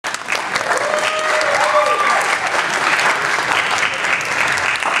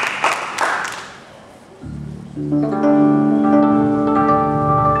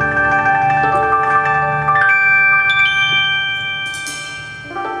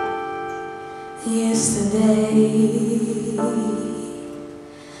Yesterday,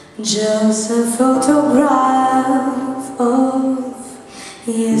 just a photograph of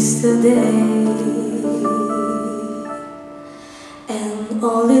yesterday, and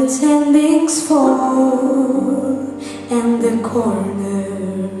all its endings for, and the corner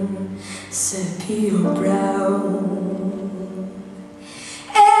sepia brown.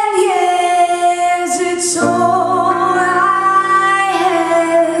 And yes, it's all I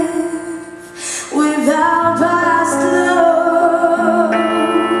have without past love,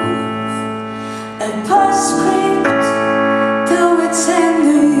 a postscript to its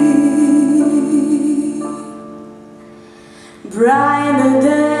ending. Brighter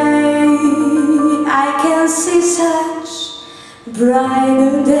day, I can see such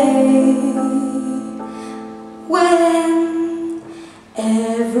brighter day, when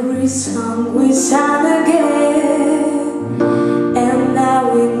every song we sang again, and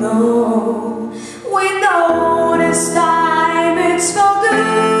now we know this time it's for good,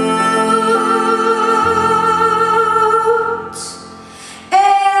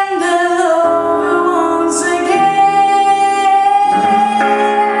 and the love once again,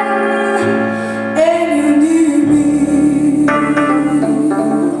 and you need me.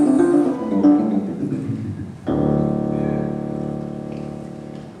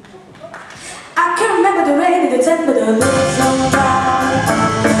 I can remember the rain in December, the leaves on the ground.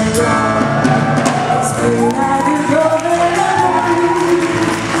 It's been like a golden moon.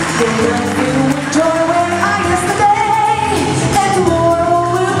 The night filled with joy when I yesterday, and tomorrow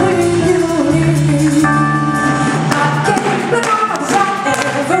will bring you near. I can't remember the sun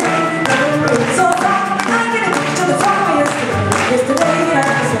ever rain, so far I get a picture of the fire yesterday. Yesterday I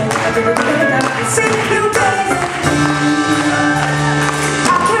said I didn't see you days.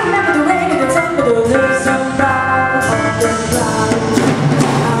 I can remember the rain in December, the leaves on the ground.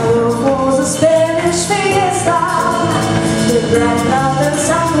 Our love was a Spanish fiesta, the bright mountain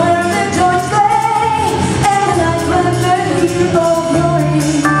sun where the joys lay, and the night when the heat of glory.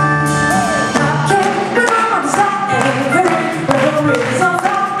 I can't remember the sun ever rain, but the rain is on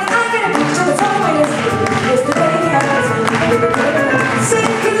top, and I get a picture of the fire yesterday. Yesterday I said I didn't see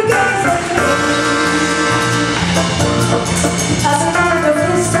you guys. As a part of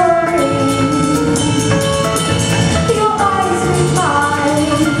history, your eyes meet mine,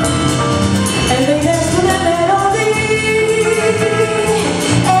 and they dance to the melody,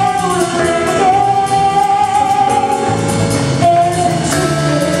 and we'll play again as a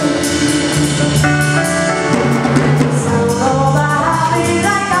dream. Sound of a happy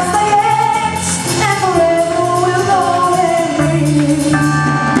like castanets, and forever we'll go and ring. I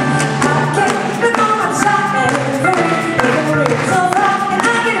can't remember the sun ever rain, but the rain so far, and I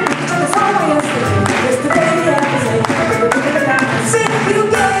get a picture of the summer yesterday. Yesterday I said I didn't see you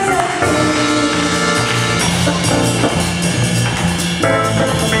guys.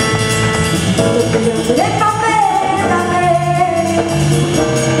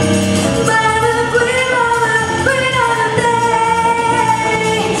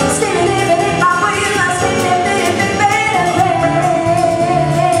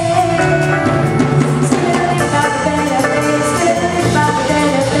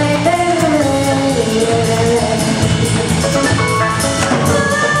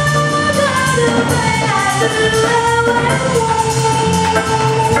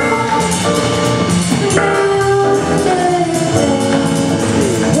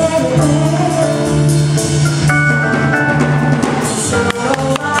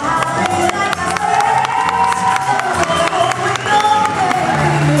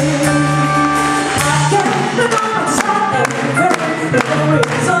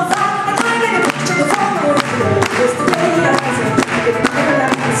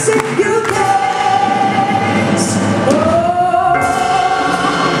 Oh,